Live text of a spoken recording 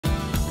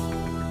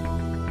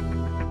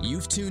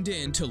You've tuned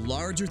in to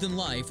Larger Than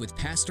Life with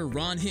Pastor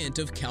Ron Hint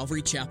of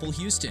Calvary Chapel,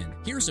 Houston.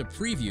 Here's a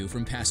preview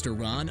from Pastor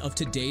Ron of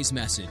today's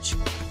message.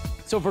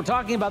 So if we're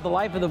talking about the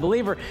life of the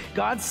believer,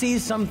 God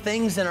sees some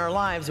things in our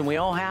lives, and we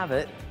all have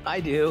it. I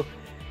do.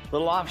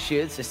 Little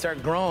offshoots, they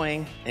start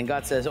growing, and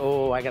God says,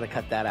 oh, I got to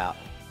cut that out.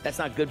 That's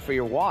not good for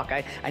your walk.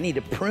 I need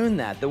to prune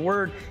that. The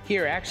word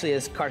here actually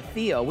is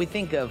cartheo. We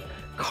think of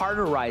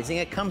carterizing.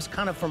 It comes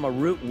kind of from a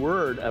root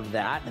word of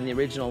that in the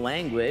original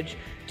language,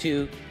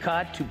 to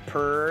cut, to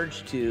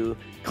purge, to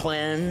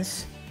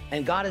cleanse.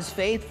 And God is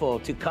faithful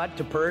to cut,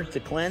 to purge, to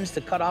cleanse,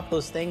 to cut off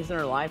those things in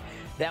our life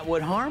that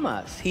would harm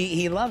us.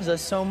 He loves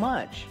us so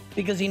much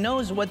because He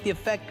knows what the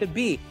effect could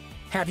be.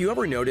 Have you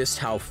ever noticed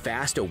how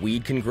fast a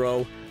weed can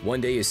grow? One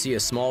day you see a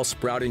small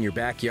sprout in your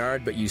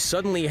backyard, but you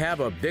suddenly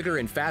have a bigger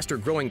and faster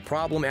growing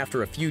problem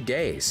after a few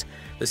days.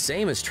 The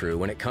same is true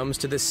when it comes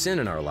to the sin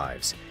in our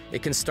lives.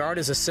 It can start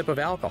as a sip of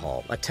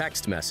alcohol, a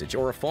text message,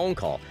 or a phone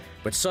call,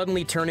 but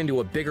suddenly turn into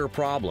a bigger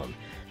problem.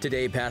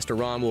 Today, Pastor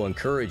Ron will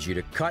encourage you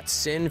to cut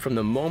sin from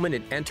the moment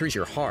it enters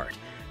your heart.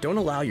 Don't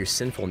allow your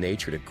sinful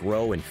nature to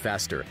grow and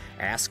fester.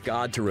 Ask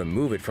God to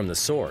remove it from the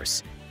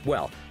source.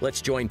 Well,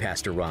 let's join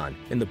Pastor Ron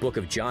in the book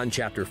of John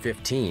chapter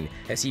 15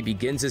 as he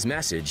begins his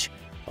message,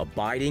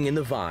 Abiding in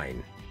the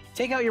Vine.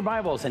 Take out your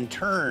Bibles and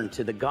turn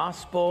to the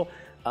Gospel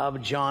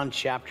of John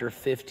chapter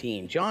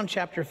 15. John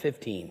chapter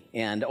 15.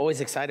 And always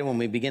excited when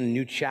we begin a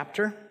new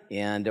chapter.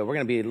 And we're going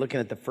to be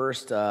looking at the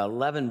first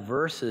 11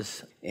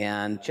 verses,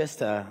 and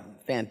just a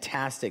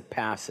fantastic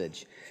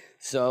passage.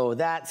 So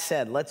that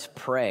said, let's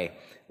pray.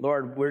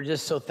 Lord, we're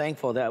just so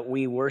thankful that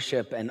we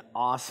worship an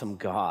awesome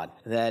God,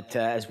 that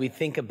as we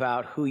think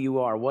about who you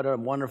are, what a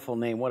wonderful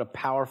name, what a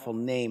powerful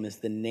name is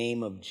the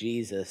name of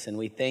Jesus. And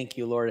we thank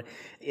you, Lord.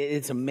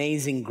 It's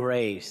amazing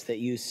grace that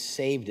you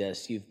saved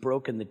us. You've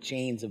broken the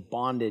chains of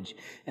bondage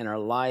in our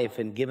life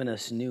and given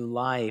us new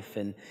life.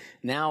 And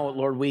now,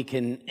 Lord, we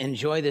can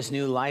enjoy this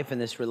new life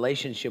and this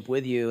relationship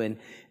with you. And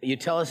you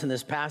tell us in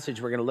this passage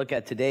we're going to look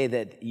at today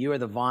that you are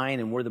the vine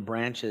and we're the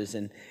branches.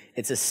 And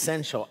it's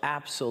essential,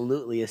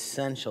 absolutely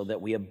essential,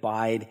 that we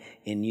abide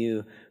in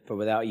you, for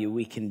without you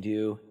we can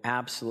do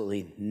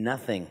absolutely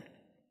nothing.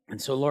 And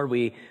so, Lord,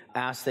 we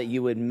ask that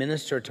you would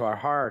minister to our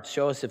hearts.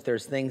 Show us if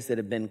there's things that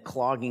have been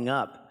clogging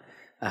up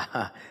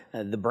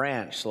the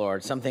branch,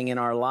 Lord, something in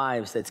our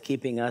lives that's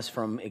keeping us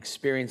from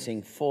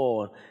experiencing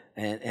full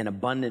and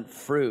abundant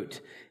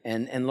fruit.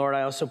 And Lord,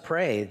 I also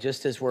pray,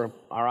 just as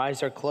our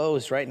eyes are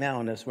closed right now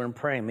and as we're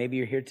praying, maybe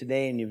you're here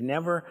today and you've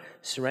never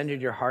surrendered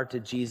your heart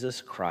to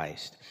Jesus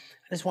Christ.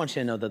 I just want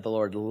you to know that the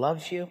Lord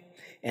loves you.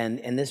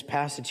 And this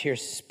passage here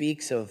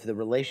speaks of the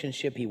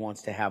relationship He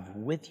wants to have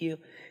with you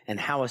and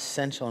how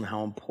essential and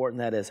how important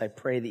that is. I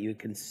pray that you would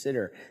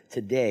consider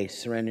today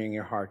surrendering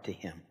your heart to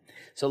Him.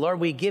 So, Lord,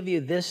 we give you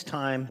this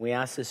time. We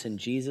ask this in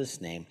Jesus'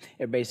 name.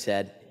 Everybody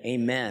said,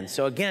 amen.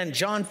 So again,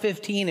 John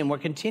 15, and we're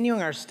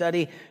continuing our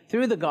study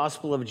through the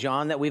Gospel of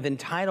John that we've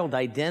entitled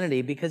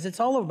Identity, because it's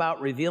all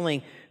about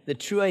revealing the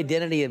true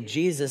identity of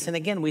Jesus. And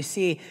again, we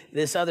see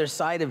this other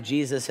side of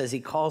Jesus as He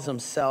calls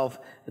Himself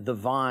the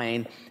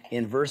vine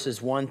in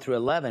verses 1 through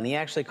 11. He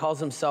actually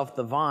calls Himself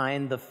the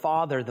vine, the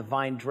Father, the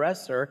vine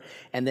dresser,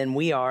 and then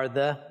we are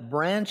the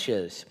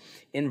branches.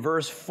 In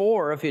verse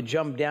 4, if you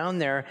jump down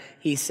there,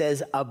 He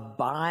says,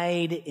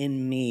 abide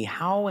in me.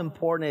 How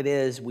important it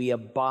is we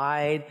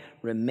abide,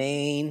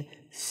 remain,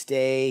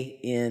 stay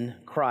in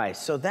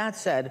Christ. So that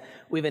said,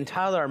 we've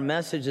entitled our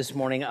message this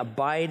morning,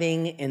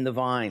 Abiding in the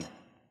Vine.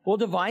 We'll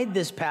divide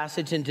this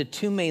passage into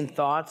two main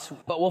thoughts,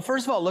 but we'll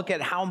first of all look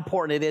at how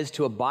important it is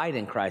to abide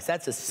in Christ.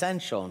 That's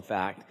essential, in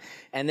fact.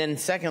 And then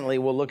secondly,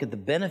 we'll look at the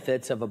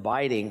benefits of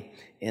abiding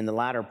in the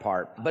latter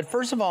part. But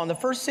first of all, in the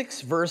first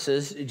 6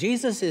 verses,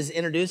 Jesus is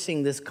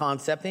introducing this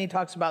concept, and He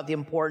talks about the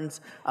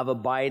importance of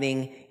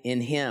abiding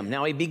in Him.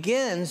 Now, He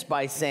begins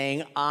by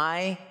saying,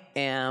 I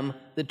am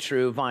the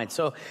true vine.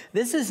 So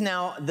this is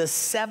now the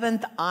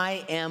 7th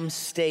I am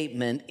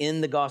statement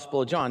in the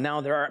Gospel of John. Now,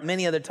 there are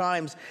many other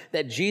times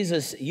that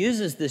Jesus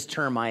uses this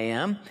term I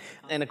am.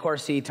 And of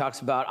course, He talks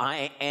about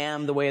I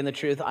am the way and the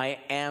truth. I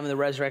am the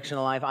resurrection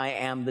of life. I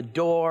am the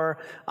door.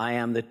 I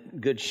am the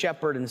good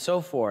shepherd, and so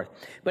forth.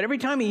 But every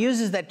time He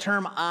uses that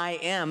term I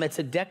am, it's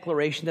a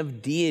declaration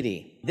of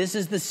deity. This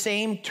is the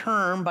same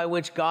term by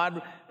which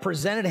God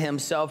presented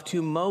Himself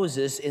to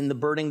Moses in the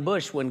burning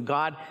bush when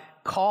God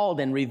called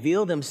and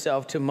revealed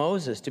Himself to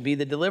Moses to be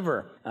the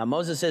deliverer.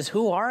 Moses says,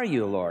 who are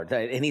you, Lord?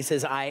 And he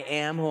says, I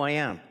am who I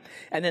am.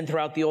 And then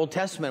throughout the Old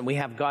Testament, we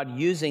have God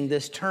using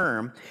this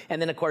term.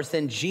 And then, of course,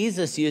 then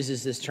Jesus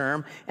uses this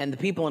term, and the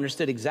people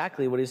understood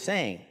exactly what He's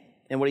saying.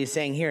 And what He's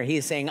saying here, He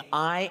is saying,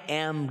 I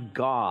am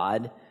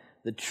God,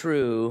 the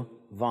true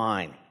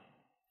vine.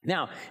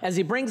 Now, as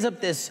He brings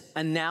up this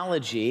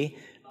analogy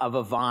of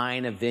a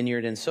vine, a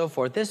vineyard, and so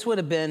forth, this would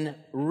have been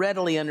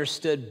readily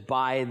understood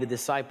by the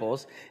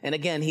disciples. And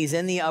again, He's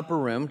in the upper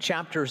room.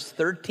 Chapters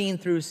 13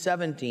 through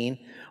 17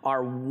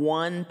 are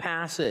one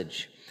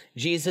passage.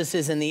 Jesus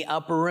is in the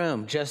upper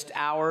room, just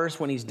hours.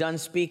 When He's done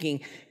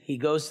speaking, He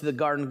goes to the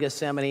Garden of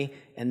Gethsemane,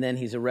 and then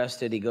He's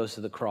arrested. He goes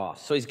to the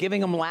cross. So He's giving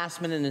them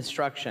last-minute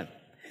instruction.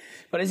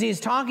 But as he's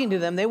talking to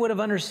them, they would have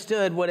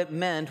understood what it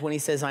meant when he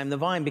says, I'm the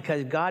vine,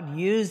 because God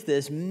used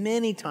this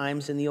many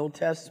times in the Old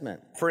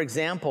Testament. For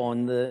example,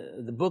 in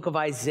the book of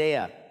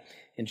Isaiah,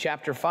 in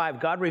chapter 5,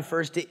 God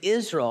refers to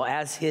Israel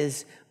as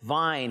his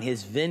vine,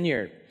 his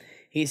vineyard.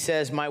 He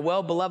says, my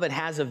well-beloved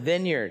has a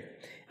vineyard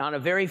on a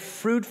very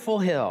fruitful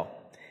hill.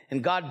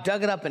 And God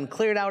dug it up and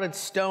cleared out its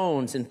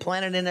stones and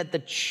planted in it the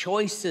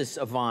choicest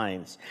of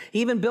vines.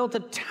 He even built a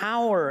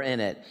tower in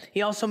it.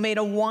 He also made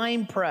a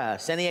wine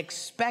press, and he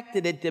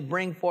expected it to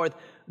bring forth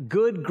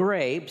good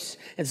grapes.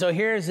 And so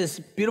here's this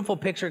beautiful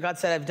picture. God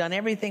said, I've done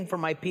everything for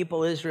my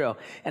people Israel,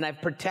 and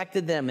I've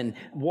protected them and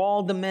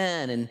walled them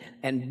in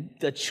and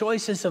the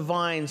choicest of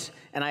vines,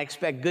 and I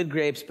expect good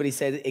grapes. But he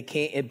said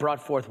it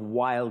brought forth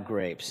wild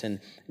grapes.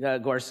 And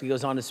of course, he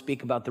goes on to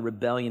speak about the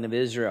rebellion of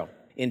Israel.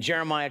 In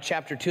Jeremiah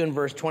chapter 2 and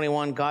verse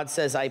 21, God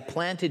says, I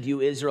planted you,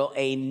 Israel,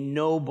 a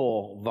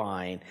noble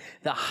vine,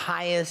 the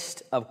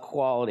highest of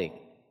quality.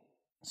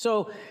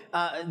 So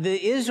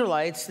the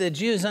Israelites, the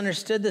Jews,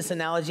 understood this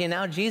analogy, and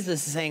now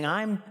Jesus is saying,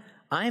 I'm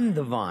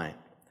the vine.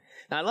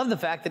 Now, I love the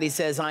fact that he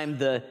says, I'm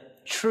the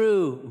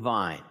true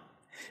vine,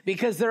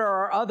 because there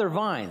are other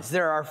vines.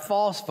 There are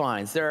false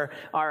vines. There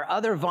are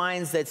other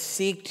vines that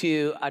seek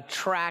to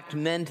attract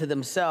men to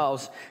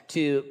themselves,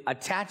 to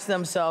attach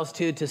themselves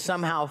to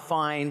somehow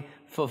find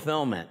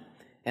fulfillment.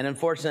 And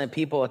unfortunately,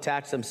 people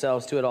attach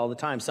themselves to it all the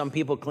time. Some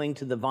people cling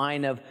to the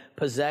vine of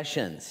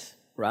possessions,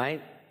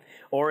 right?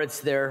 Or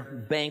it's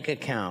their bank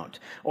account.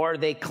 Or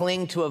they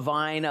cling to a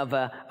vine of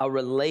a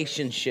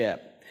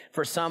relationship.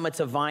 For some,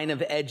 it's a vine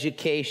of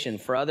education.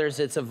 For others,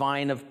 it's a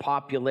vine of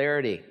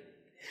popularity.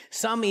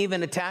 Some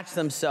even attach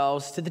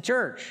themselves to the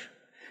church.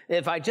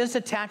 If I just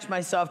attach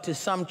myself to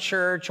some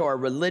church or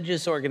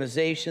religious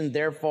organization,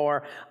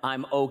 therefore,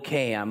 I'm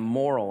okay, I'm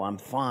moral, I'm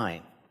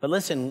fine. But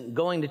listen,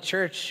 going to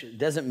church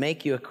doesn't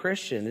make you a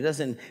Christian. It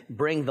doesn't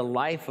bring the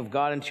life of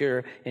God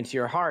into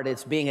your heart.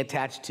 It's being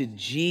attached to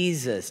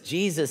Jesus.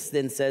 Jesus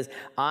then says,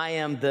 I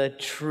am the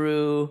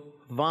true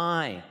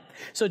vine.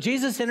 So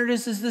Jesus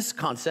introduces this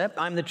concept,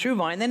 I'm the true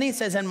vine. Then he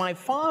says, and my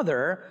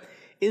Father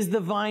is the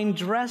vine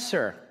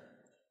dresser.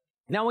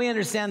 Now we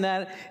understand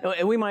that,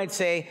 we might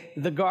say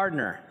the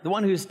gardener, the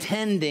one who's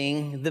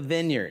tending the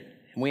vineyard.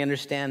 And we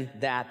understand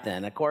that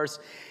then. Of course,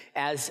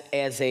 as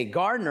a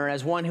gardener,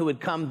 as one who would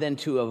come then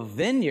to a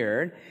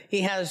vineyard,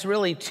 he has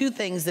really two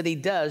things that he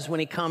does when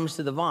he comes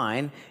to the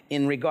vine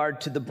in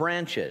regard to the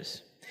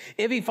branches.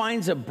 If he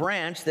finds a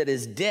branch that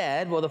is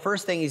dead, well, the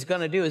first thing he's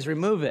going to do is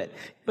remove it.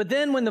 But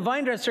then when the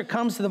vine dresser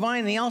comes to the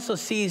vine, he also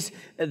sees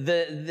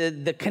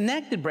the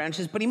connected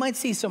branches, but he might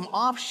see some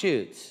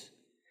offshoots.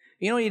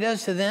 You know what he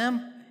does to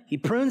them? He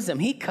prunes them.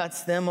 He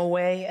cuts them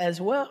away as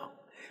well,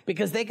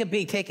 because they could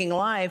be taking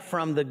life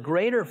from the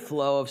greater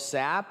flow of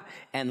sap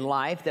and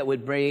life that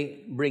would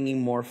be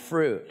bringing more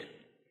fruit.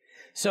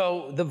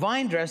 So the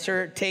vine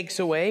dresser takes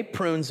away,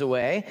 prunes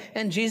away,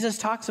 and Jesus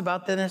talks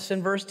about this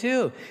in verse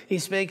 2. He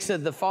speaks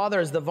of the Father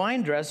as the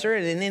vine dresser,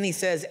 and then he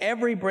says,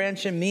 every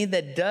branch in me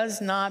that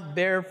does not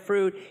bear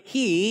fruit,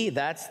 he,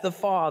 that's the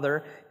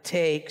Father,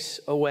 takes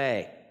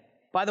away.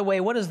 By the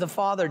way, what does the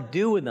Father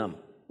do with them?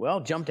 Well,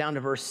 jump down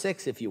to verse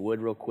 6, if you would,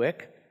 real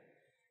quick.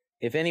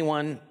 If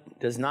anyone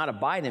does not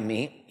abide in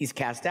me, he's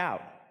cast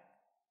out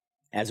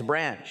as a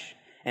branch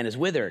and is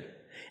withered.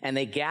 And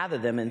they gather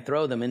them and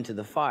throw them into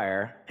the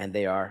fire, and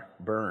they are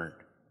burned.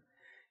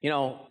 You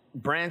know,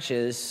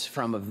 branches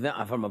from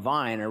a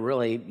vine are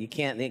really,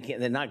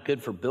 they're not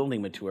good for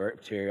building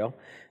material.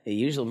 They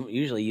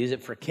usually use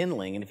it for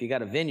kindling. And if you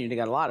got a vineyard, you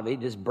got a lot of it, you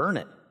just burn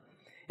it.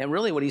 And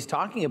really what he's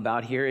talking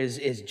about here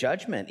is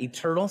judgment,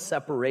 eternal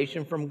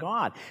separation from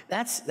God.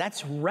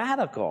 That's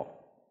radical.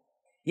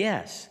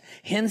 Yes.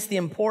 Hence the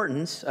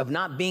importance of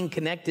not being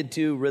connected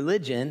to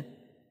religion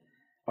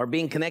or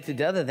being connected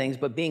to other things,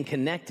 but being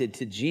connected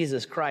to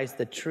Jesus Christ,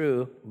 the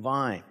true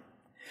vine.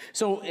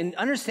 So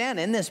understand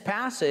in this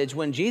passage,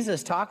 when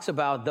Jesus talks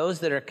about those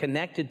that are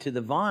connected to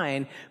the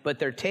vine, but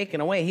they're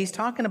taken away, he's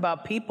talking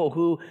about people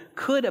who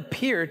could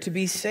appear to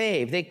be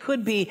saved. They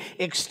could be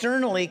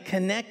externally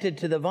connected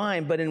to the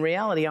vine, but in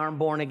reality aren't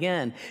born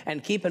again.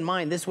 And keep in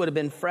mind, this would have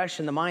been fresh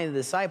in the mind of the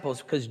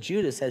disciples because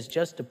Judas has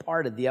just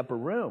departed the upper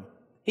room.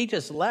 He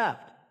just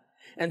left.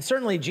 And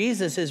certainly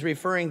Jesus is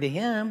referring to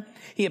him.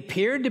 He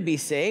appeared to be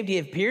saved. He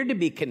appeared to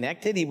be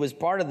connected. He was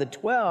part of the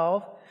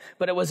 12,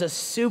 but it was a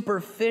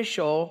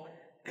superficial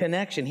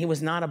connection. He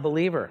was not a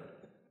believer.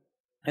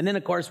 And then,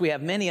 of course, we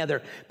have many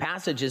other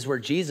passages where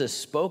Jesus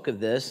spoke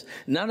of this,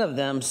 none of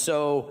them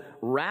so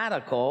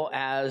radical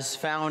as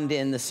found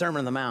in the Sermon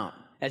on the Mount.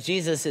 As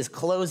Jesus is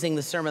closing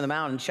the Sermon on the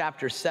Mount in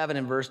chapter 7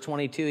 and verse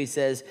 22, he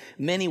says,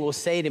 many will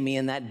say to me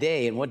in that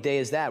day, and what day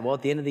is that? Well,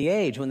 at the end of the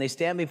age, when they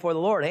stand before the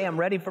Lord, hey, I'm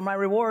ready for my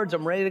rewards.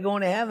 I'm ready to go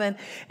into heaven.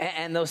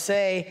 And they'll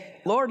say,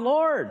 Lord,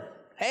 Lord,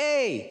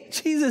 hey,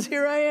 Jesus,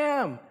 here I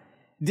am.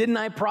 Didn't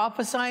I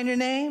prophesy in your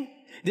name?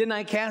 Didn't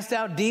I cast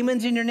out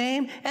demons in your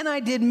name? And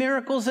I did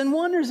miracles and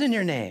wonders in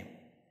your name.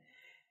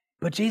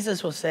 But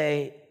Jesus will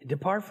say,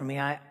 depart from me.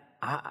 I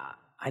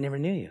never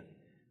knew you.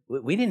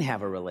 We didn't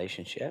have a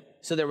relationship.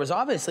 So there was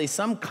obviously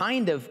some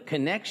kind of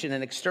connection,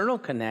 an external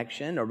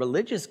connection, a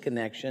religious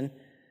connection,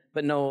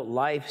 but no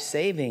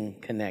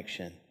life-saving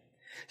connection.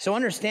 So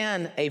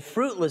understand, a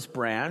fruitless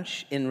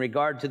branch, in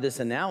regard to this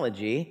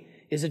analogy,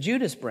 is a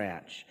Judas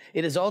branch.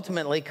 It is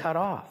ultimately cut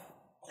off.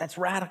 That's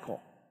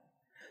radical.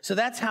 So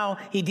that's how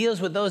he deals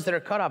with those that are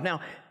cut off.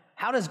 Now,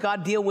 how does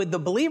God deal with the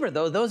believer,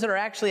 though? Those that are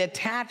actually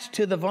attached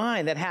to the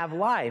vine, that have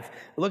life.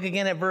 Look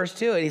again at verse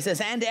 2. And he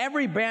says, and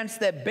every branch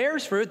that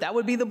bears fruit, that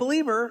would be the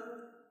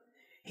believer,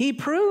 he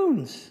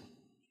prunes.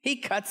 He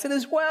cuts it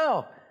as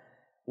well.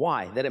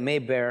 Why? That it may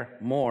bear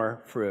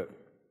more fruit.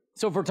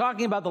 So if we're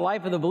talking about the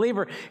life of the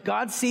believer,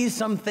 God sees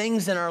some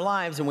things in our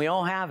lives, and we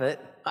all have it.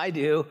 I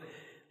do.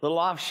 Little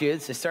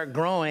offshoots, they start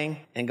growing,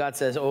 and God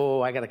says,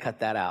 oh, I got to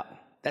cut that out.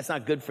 That's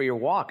not good for your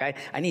walk.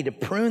 I need to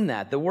prune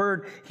that. The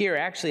word here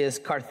actually is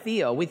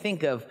cartheo. We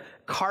think of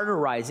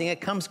carterizing.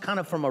 It comes kind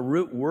of from a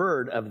root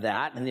word of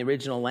that in the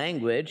original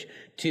language,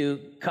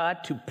 to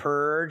cut, to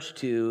purge,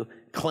 to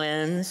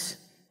cleanse.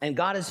 And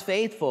God is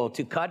faithful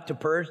to cut, to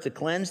purge, to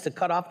cleanse, to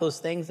cut off those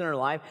things in our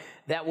life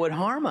that would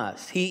harm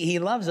us. He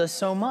loves us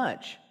so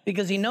much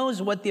because he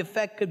knows what the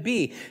effect could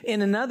be.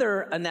 In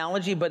another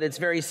analogy, but it's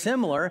very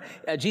similar,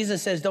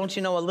 Jesus says, don't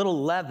you know a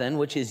little leaven,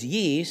 which is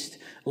yeast,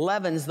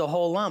 leavens the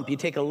whole lump. You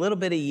take a little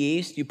bit of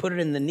yeast, you put it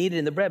in the knead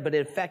in the bread, but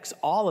it affects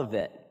all of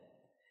it.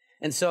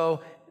 And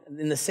so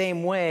in the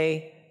same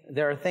way,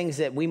 there are things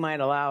that we might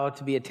allow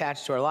to be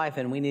attached to our life,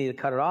 and we need to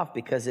cut it off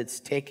because it's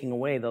taking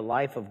away the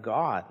life of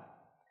God.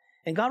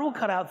 And God will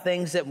cut out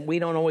things that we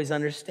don't always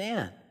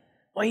understand.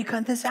 Why you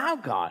cut this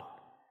out, God?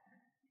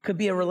 Could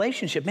be a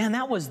relationship. Man,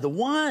 that was the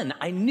one.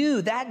 I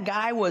knew that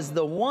guy was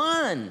the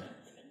one.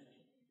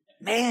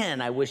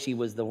 Man, I wish he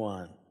was the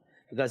one.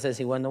 But God says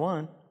he wasn't the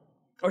one.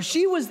 Or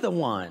she was the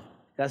one.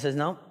 God says,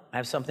 no, I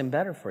have something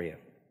better for you.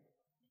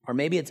 Or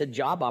maybe it's a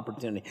job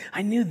opportunity.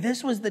 I knew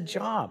this was the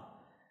job.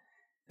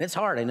 It's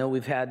hard. I know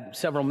we've had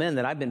several men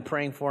that I've been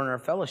praying for in our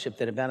fellowship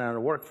that have been out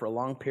of work for a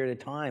long period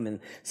of time, and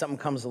something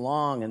comes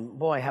along, and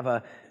boy,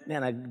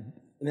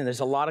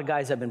 there's a lot of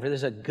guys I've been praying.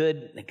 There's a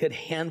good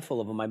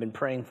handful of them I've been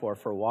praying for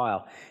a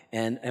while,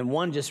 and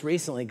one just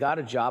recently got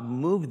a job,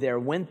 moved there,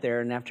 went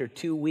there, and after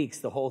 2 weeks,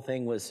 the whole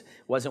thing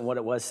wasn't what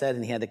it was said,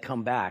 and he had to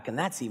come back, and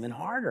that's even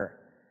harder.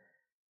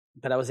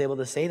 But I was able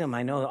to say to him,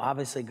 I know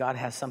obviously God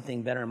has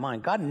something better in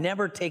mind. God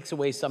never takes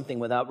away something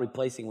without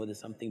replacing with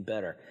something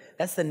better.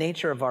 That's the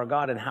nature of our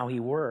God and how he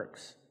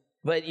works.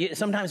 But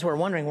sometimes we're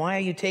wondering, why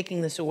are you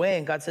taking this away?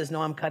 And God says,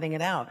 no, I'm cutting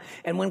it out.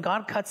 And when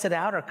God cuts it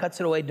out or cuts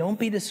it away, don't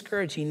be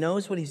discouraged. He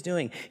knows what he's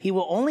doing. He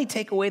will only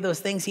take away those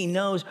things he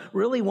knows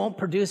really won't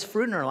produce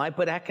fruit in our life,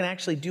 but that can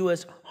actually do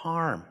us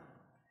harm.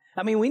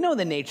 I mean, we know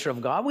the nature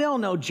of God. We all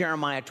know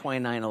Jeremiah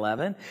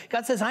 29:11.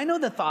 God says, I know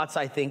the thoughts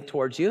I think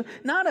towards you,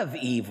 not of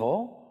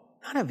evil,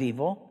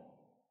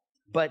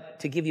 but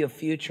to give you a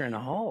future and a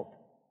hope.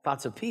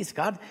 Thoughts of peace.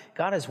 God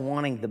is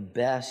wanting the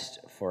best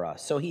for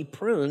us. So he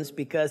prunes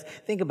because,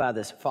 think about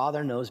this,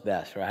 Father knows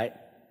best, right?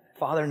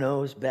 Father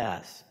knows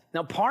best.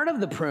 Now, part of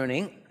the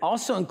pruning,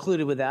 also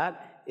included with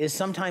that, is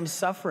sometimes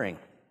suffering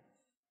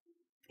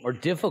or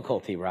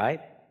difficulty,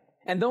 right?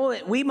 And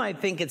though we might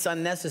think it's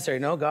unnecessary,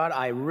 no, God,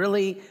 I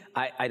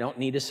don't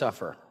need to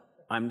suffer.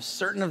 I'm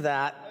certain of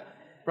that,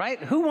 right?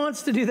 Who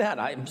wants to do that?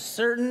 I'm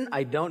certain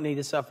I don't need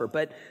to suffer.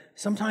 But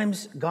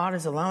sometimes God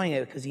is allowing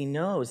it because he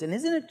knows. And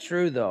isn't it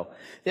true, though,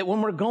 that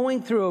when we're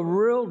going through a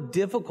real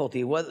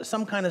difficulty, whether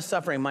some kind of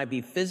suffering might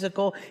be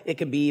physical, it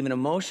could be even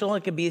emotional,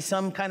 it could be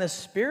some kind of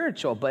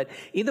spiritual. But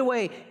either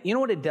way, you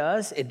know what it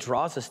does? It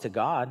draws us to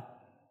God.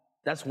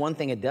 That's one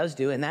thing it does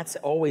do, and that's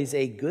always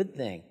a good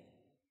thing.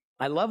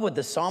 I love what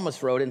the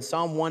psalmist wrote in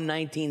Psalm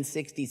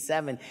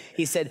 119:67.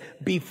 He said,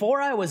 before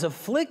I was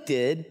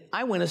afflicted,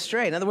 I went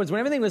astray. In other words, when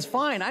everything was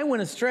fine, I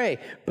went astray.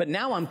 But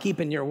now I'm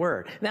keeping your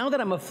word. Now that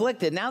I'm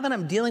afflicted, now that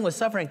I'm dealing with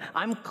suffering,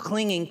 I'm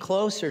clinging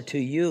closer to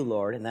you,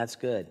 Lord, and that's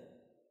good.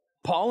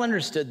 Paul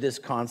understood this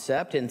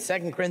concept in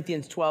 2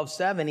 Corinthians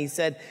 12:7. He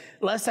said,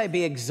 lest I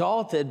be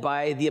exalted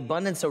by the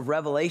abundance of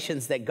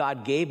revelations that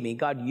God gave me.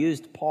 God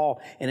used Paul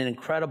in an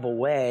incredible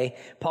way.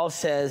 Paul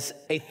says,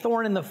 a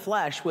thorn in the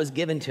flesh was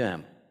given to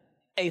him.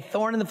 A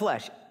thorn in the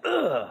flesh.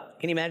 Ugh.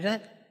 Can you imagine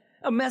that?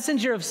 A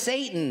messenger of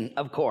Satan,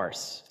 of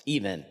course,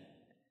 even.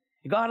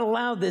 God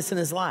allowed this in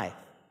his life.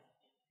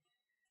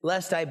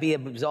 Lest I be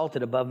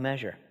exalted above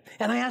measure.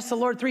 And I asked the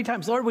Lord 3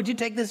 times, Lord, would you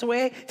take this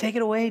away? Take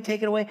it away,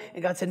 take it away.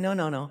 And God said,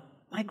 no.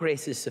 My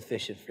grace is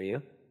sufficient for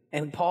you.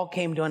 And Paul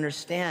came to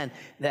understand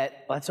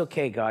that that's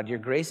okay, God. Your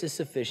grace is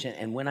sufficient.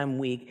 And when I'm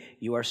weak,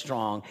 you are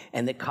strong.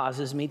 And that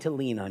causes me to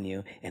lean on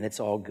you. And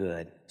it's all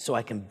good. So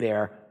I can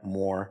bear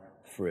more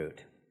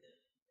fruit.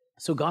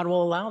 So God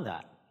will allow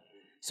that.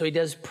 So he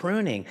does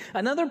pruning.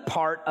 Another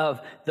part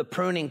of the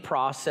pruning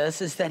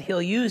process is that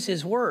he'll use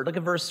his word. Look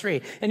at verse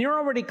 3. And you're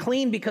already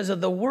clean because of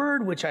the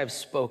word which I've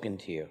spoken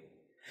to you.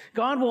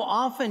 God will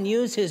often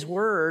use his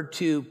word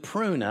to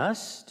prune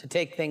us, to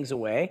take things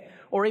away,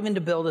 or even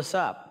to build us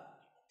up.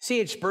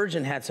 C.H.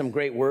 Spurgeon had some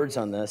great words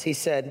on this. He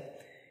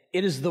said,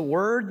 it is the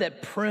word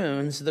that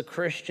prunes the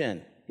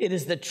Christian. It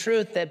is the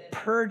truth that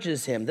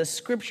purges him. The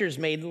scriptures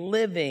made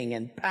living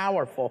and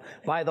powerful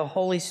by the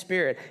Holy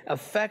Spirit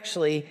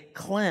effectually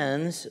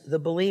cleanse the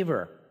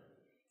believer.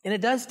 And it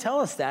does tell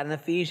us that in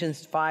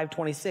Ephesians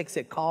 5:26.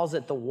 It calls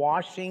it the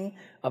washing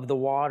of the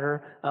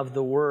water of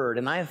the word.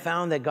 And I have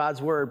found that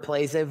God's word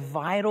plays a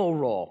vital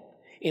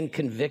role in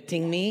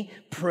convicting me,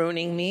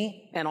 pruning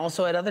me, and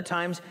also at other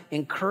times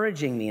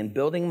encouraging me and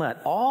building me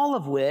up, all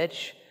of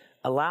which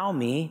allow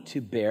me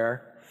to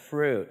bear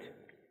fruit.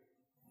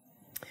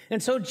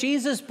 And so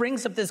Jesus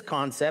brings up this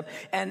concept,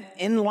 and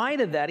in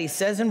light of that, he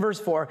says in verse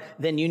 4,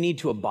 then you need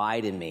to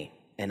abide in me,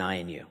 and I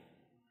in you.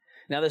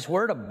 Now, this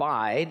word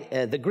abide,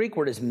 the Greek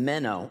word is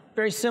meno,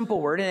 very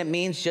simple word, and it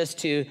means just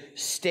to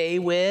stay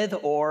with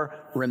or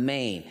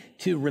remain,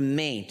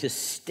 to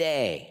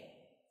stay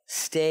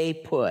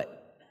put.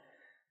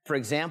 For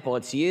example,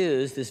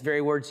 this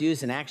very word's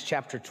used in Acts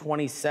chapter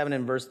 27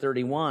 and verse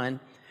 31,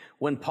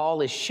 when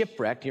Paul is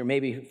shipwrecked. You're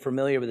maybe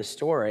familiar with the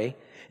story.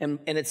 And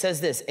it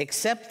says this,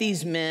 except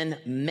these men,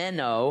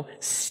 meno,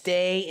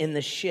 stay in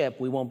the ship,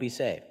 we won't be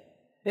saved.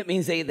 It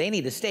means they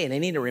need to stay and they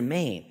need to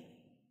remain.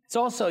 It's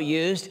also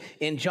used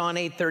in John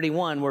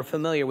 8:31. We're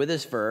familiar with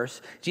this verse.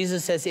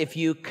 Jesus says, if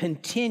you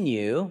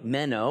continue,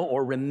 meno,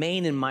 or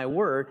remain in my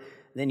word,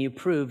 then you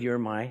prove you're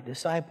my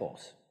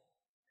disciples.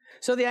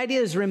 So the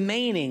idea is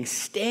remaining,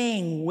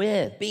 staying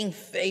with, being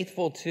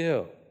faithful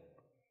to,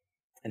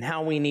 and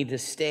how we need to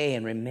stay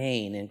and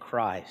remain in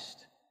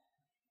Christ.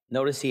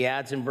 Notice he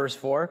adds in verse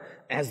 4,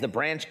 as the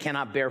branch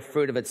cannot bear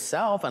fruit of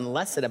itself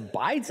unless it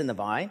abides in the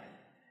vine,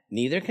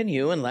 neither can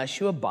you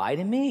unless you abide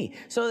in me.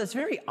 So that's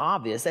very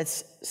obvious.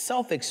 That's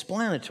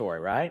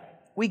self-explanatory, right?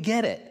 We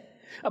get it.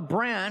 A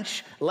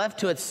branch left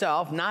to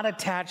itself, not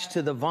attached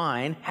to the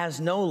vine, has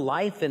no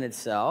life in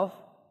itself.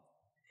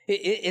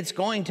 It's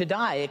going to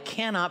die. It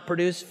cannot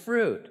produce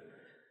fruit.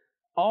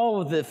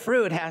 All of the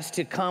fruit has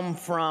to come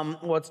from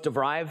what's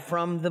derived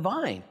from the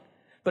vine.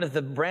 But if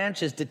the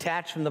branch is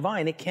detached from the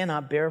vine, it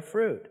cannot bear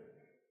fruit.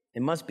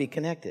 It must be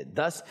connected.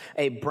 Thus,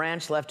 a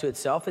branch left to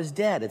itself is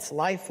dead. It's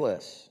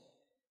lifeless.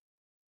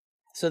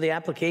 So the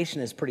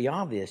application is pretty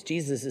obvious.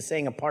 Jesus is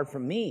saying, apart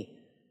from me,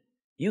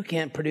 you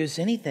can't produce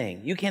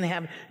anything. You can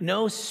have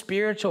no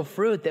spiritual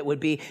fruit that would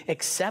be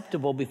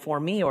acceptable before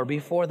me or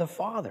before the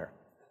Father.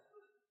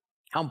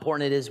 How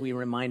important it is we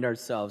remind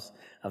ourselves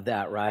of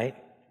that, right?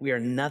 We are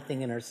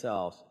nothing in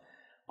ourselves.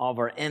 All of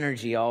our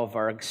energy, all of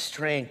our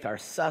strength, our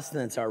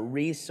sustenance, our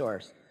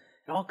resource,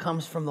 it all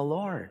comes from the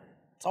Lord.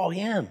 It's all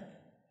him.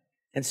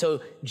 And so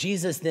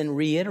Jesus then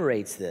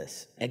reiterates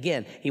this.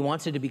 Again, he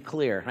wants it to be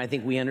clear. I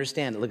think we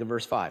understand it. Look at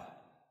verse 5.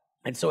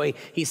 And so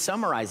he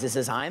summarizes,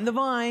 says, I am the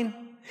vine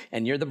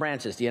and you're the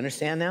branches. Do you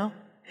understand now?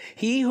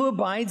 He who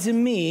abides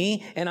in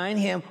me and I in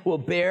him will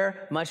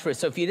bear much fruit.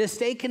 So if you just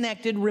stay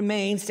connected,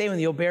 remain, stay with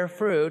me, you'll bear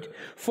fruit.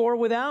 For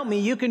without me,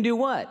 you can do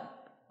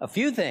what? A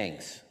few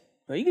things.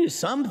 Well, you can do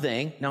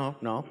something.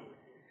 No.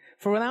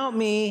 For without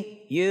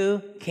me,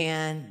 you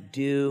can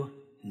do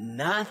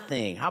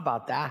nothing. How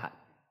about that?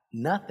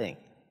 Nothing.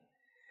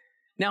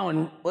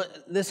 Now,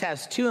 this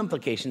has two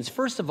implications.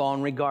 First of all,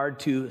 in regard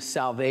to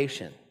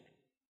salvation.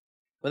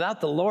 Without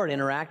the Lord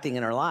interacting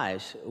in our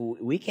lives,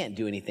 we can't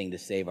do anything to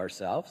save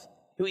ourselves.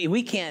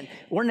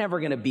 We're never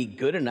going to be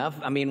good enough.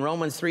 I mean,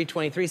 Romans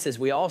 3:23 says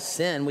we all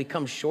sin. We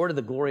come short of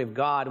the glory of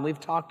God. And we've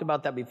talked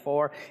about that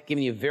before,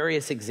 giving you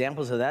various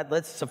examples of that.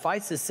 Let's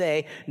suffice to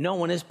say, no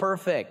one is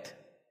perfect.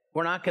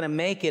 We're not going to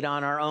make it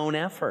on our own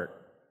effort.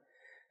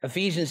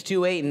 Ephesians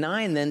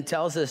 2:8-9 then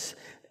tells us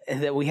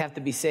that we have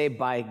to be saved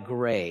by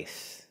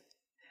grace.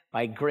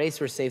 By grace,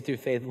 we're saved through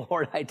faith.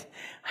 Lord, I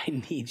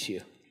need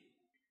you.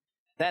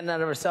 That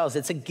not of ourselves.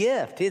 It's a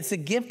gift. It's a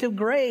gift of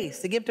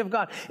grace, the gift of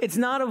God. It's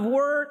not of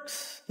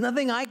works.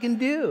 Nothing I can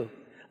do,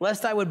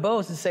 lest I would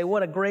boast and say,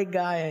 what a great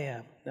guy I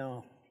am.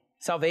 No.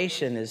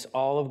 Salvation is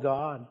all of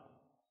God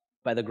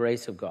by the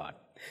grace of God.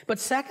 But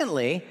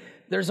secondly,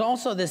 there's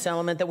also this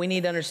element that we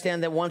need to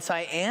understand that once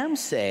I am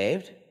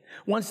saved,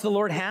 once the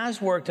Lord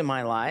has worked in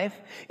my life,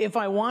 if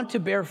I want to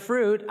bear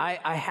fruit,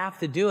 I have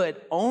to do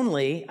it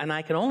only, and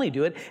I can only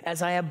do it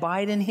as I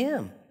abide in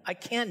him. I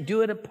can't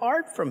do it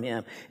apart from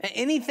him.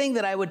 Anything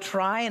that I would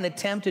try and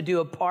attempt to do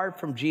apart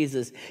from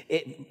Jesus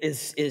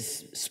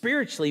is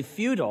spiritually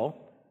futile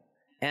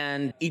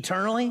and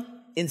eternally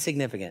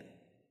insignificant.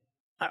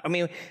 I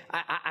mean,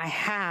 I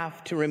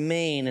have to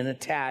remain and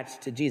attach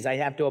to Jesus. I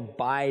have to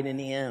abide in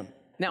him.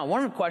 Now,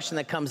 one question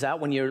that comes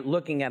out when you're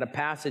looking at a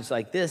passage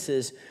like this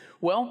is,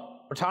 well,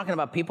 we're talking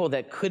about people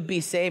that could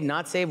be saved,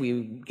 not saved.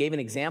 We gave an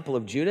example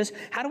of Judas.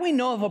 How do we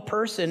know if a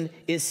person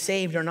is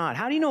saved or not?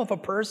 How do you know if a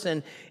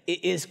person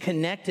is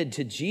connected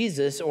to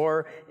Jesus,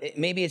 or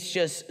maybe it's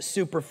just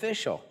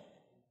superficial?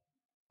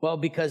 Well,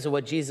 because of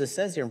what Jesus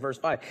says here in verse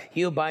 5.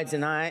 He who abides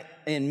in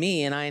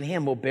me and I in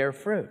him will bear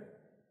fruit.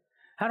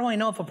 How do I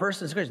know if a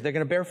person is Christian? They're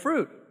going to bear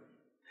fruit.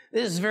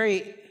 This is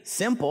very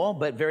simple,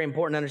 but very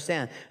important to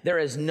understand. There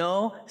is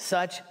no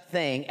such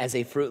thing as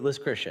a fruitless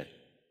Christian.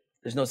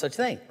 There's no such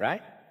thing,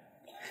 right?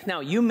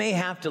 Now, you may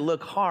have to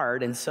look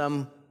hard in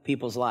some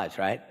people's lives,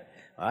 right?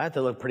 I have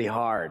to look pretty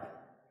hard.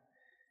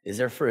 Is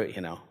there fruit,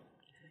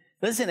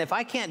 Listen, if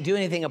I can't do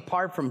anything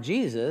apart from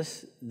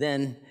Jesus,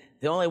 then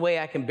the only way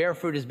I can bear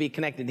fruit is be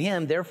connected to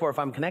him. Therefore, if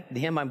I'm connected to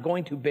him, I'm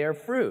going to bear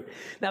fruit.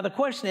 Now, the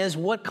question is,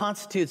 what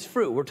constitutes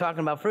fruit? We're talking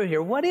about fruit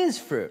here. What is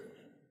fruit? I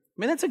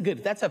mean,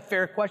 that's a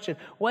fair question.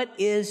 What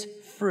is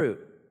fruit?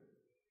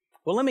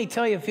 Well, let me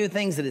tell you a few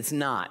things that it's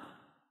not.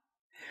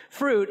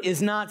 Fruit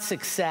is not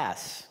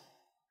success.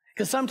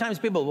 Because sometimes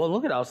people, well,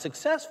 look at how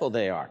successful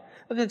they are.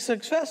 Look how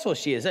successful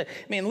she is. I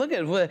mean, look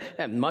at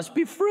it must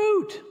be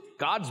fruit.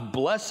 God's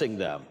blessing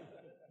them.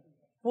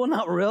 Well,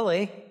 not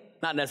really.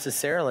 Not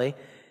necessarily.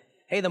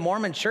 Hey, the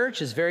Mormon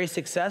church is very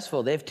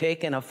successful. They've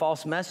taken a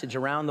false message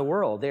around the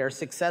world. They are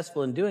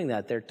successful in doing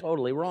that. They're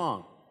totally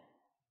wrong.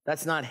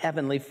 That's not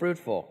heavenly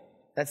fruitful.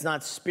 That's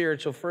not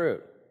spiritual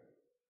fruit.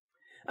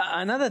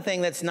 Another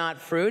thing that's not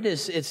fruit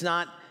is it's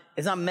not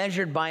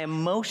measured by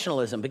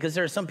emotionalism, because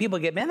there are some people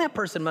who get, man, that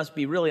person must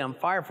be really on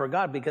fire for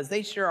God because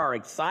they sure are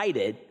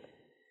excited.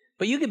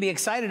 But you could be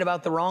excited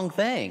about the wrong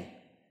thing.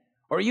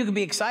 Or you could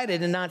be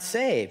excited and not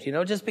saved. You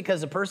know, just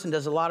because a person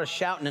does a lot of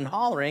shouting and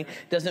hollering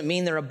doesn't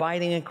mean they're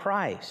abiding in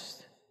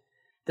Christ.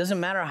 Doesn't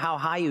matter how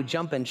high you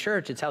jump in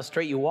church, it's how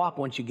straight you walk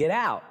once you get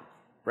out,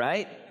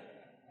 right?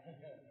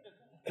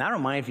 And I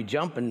don't mind if you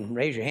jump and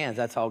raise your hands,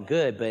 that's all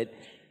good, but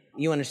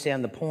you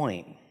understand the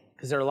point.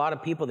 Because there are a lot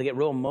of people that get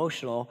real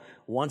emotional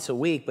once a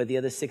week, but the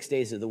other 6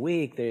 days of the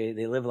week,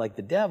 they live like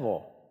the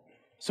devil.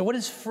 So what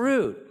is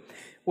fruit?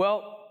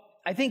 Well,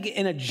 I think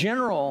in a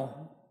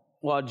general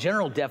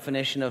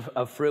definition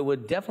of fruit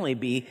would definitely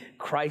be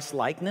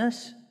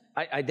Christ-likeness.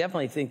 I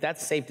definitely think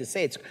that's safe to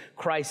say. It's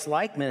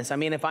Christ-likeness. I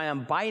mean, if I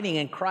am abiding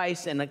in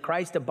Christ and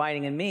Christ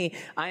abiding in me,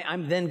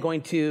 I'm then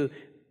going to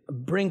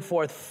bring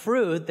forth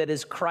fruit that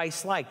is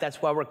Christ-like.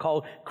 That's why we're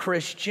called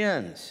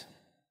Christians.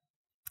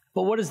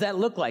 But what does that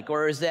look like?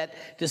 Or is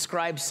that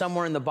described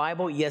somewhere in the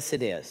Bible? Yes,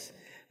 it is.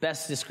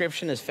 Best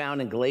description is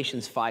found in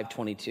Galatians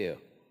 5:22.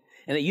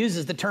 And it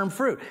uses the term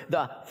fruit.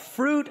 The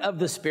fruit of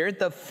the Spirit,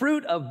 the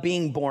fruit of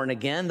being born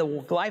again,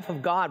 the life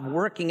of God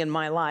working in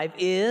my life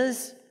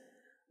is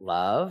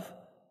love,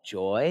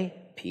 joy,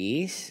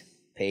 peace,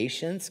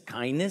 patience,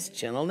 kindness,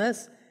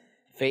 gentleness,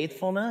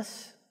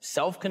 faithfulness,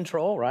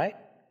 self-control, right?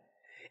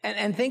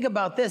 And think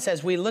about this.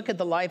 As we look at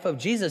the life of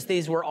Jesus,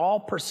 these were all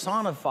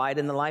personified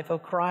in the life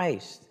of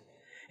Christ.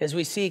 As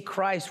we see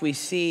Christ, we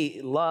see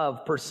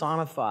love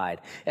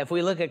personified. If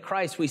we look at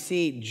Christ, we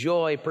see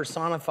joy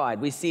personified.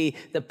 We see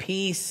the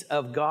peace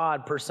of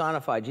God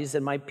personified. Jesus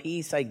said, my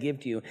peace I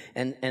give to you,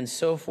 and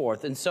so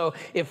forth. And so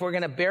if we're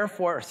going to bear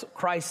forth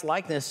Christ's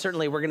likeness,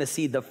 certainly we're going to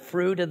see the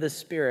fruit of the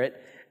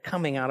Spirit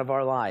coming out of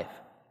our life.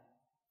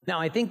 Now,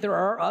 I think there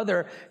are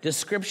other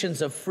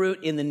descriptions of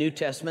fruit in the New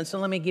Testament, so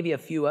let me give you a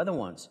few other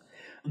ones.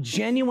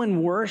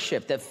 Genuine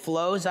worship that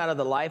flows out of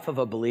the life of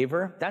a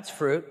believer, that's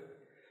fruit.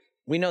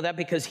 We know that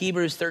because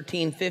Hebrews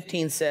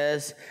 13:15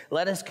 says,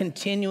 let us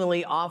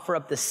continually offer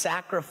up the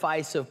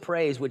sacrifice of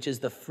praise, which is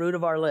the fruit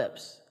of our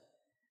lips,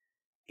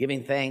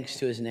 giving thanks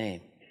to his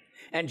name.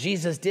 And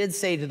Jesus did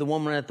say to the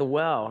woman at the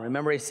well,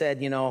 remember he said,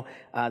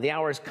 the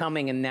hour is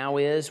coming and now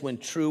is when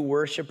true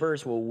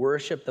worshipers will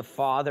worship the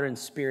Father in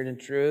spirit and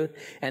truth.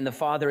 And the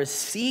Father is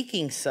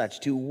seeking such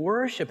to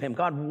worship him.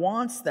 God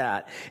wants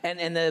that.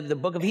 And the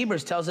book of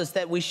Hebrews tells us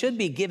that we should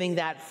be giving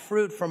that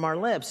fruit from our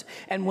lips.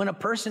 And when a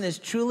person is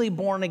truly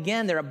born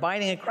again, they're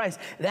abiding in Christ,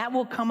 that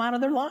will come out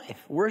of their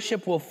life.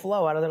 Worship will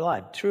flow out of their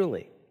life,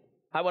 truly.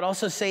 I would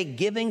also say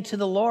giving to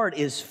the Lord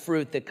is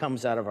fruit that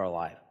comes out of our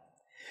life.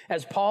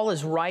 As Paul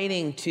is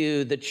writing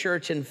to the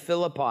church in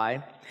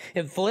Philippi,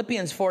 in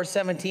Philippians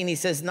 4:17, he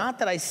says, not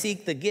that I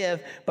seek the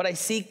gift, but I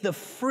seek the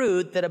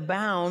fruit that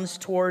abounds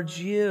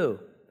towards you.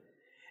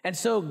 And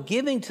so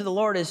giving to the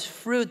Lord is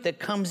fruit that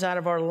comes out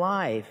of our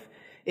life.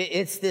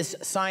 It's this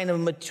sign of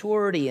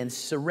maturity and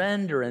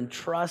surrender and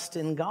trust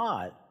in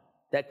God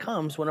that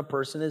comes when a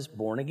person is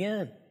born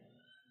again.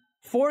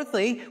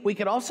 Fourthly, we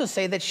could also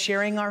say that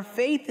sharing our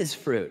faith is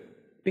fruit,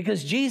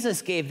 because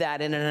Jesus gave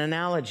that in an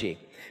analogy.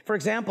 For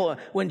example,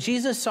 when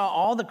Jesus saw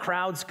all the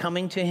crowds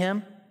coming to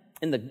him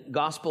in the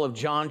Gospel of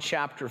John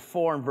chapter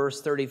 4 and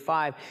verse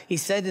 35, he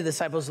said to the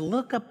disciples,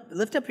 look up,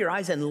 lift up your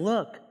eyes and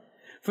look,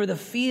 for the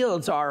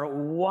fields are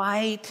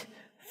white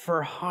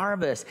for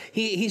harvest.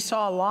 He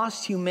saw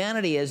lost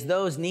humanity as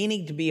those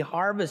needing to be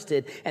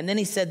harvested. And then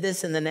he said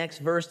this in the next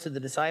verse to the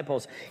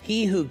disciples,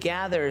 he who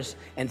gathers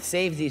and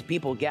saves these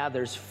people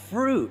gathers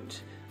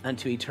fruit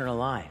unto eternal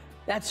life.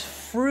 That's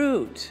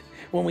fruit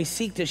when we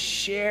seek to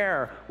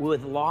share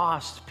with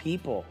lost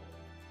people.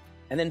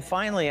 And then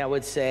finally, I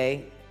would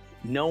say,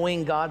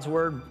 knowing God's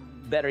word,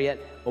 better yet,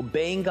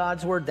 obeying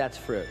God's word, that's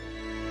fruit.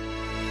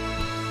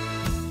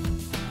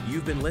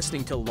 You've been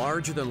listening to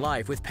Larger Than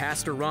Life with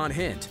Pastor Ron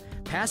Hint.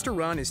 Pastor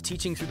Ron is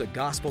teaching through the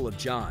Gospel of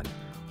John.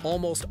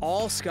 Almost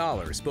all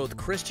scholars, both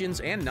Christians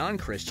and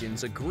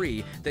non-Christians,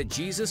 agree that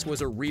Jesus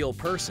was a real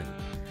person.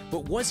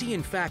 But was he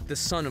in fact the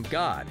Son of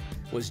God?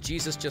 Was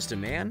Jesus just a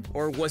man,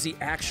 or was he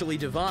actually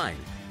divine?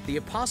 The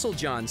Apostle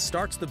John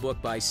starts the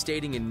book by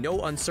stating in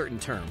no uncertain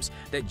terms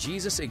that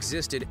Jesus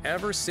existed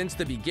ever since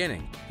the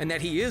beginning, and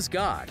that he is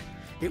God.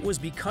 It was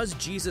because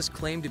Jesus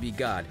claimed to be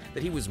God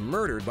that he was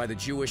murdered by the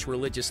Jewish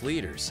religious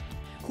leaders.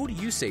 Who do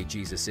you say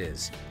Jesus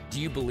is? Do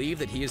you believe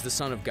that he is the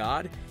Son of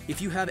God? If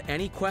you have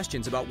any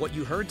questions about what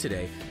you heard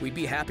today, we'd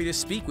be happy to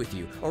speak with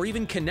you or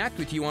even connect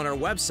with you on our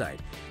website.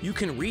 You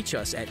can reach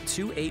us at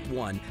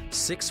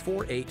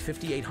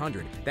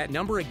 281-648-5800. That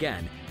number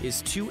again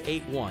is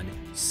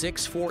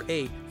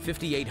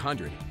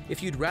 281-648-5800.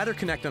 If you'd rather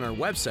connect on our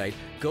website,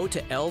 go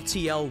to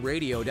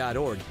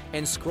ltlradio.org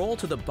and scroll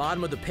to the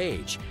bottom of the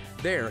page.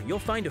 There, you'll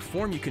find a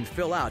form you can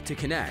fill out to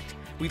connect.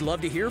 We'd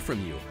love to hear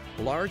from you.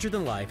 Larger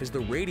Than Life is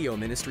the radio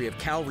ministry of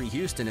Calvary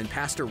Houston and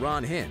Pastor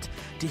Ron Hint.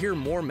 To hear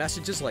more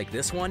messages like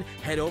this one,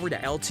 head over to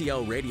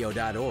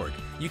ltlradio.org.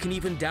 You can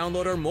even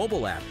download our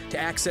mobile app to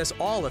access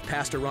all of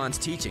Pastor Ron's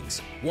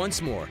teachings.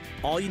 Once more,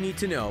 all you need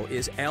to know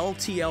is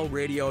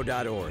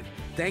ltlradio.org.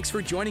 Thanks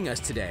for joining us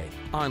today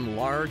on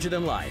Larger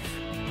Than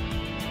Life.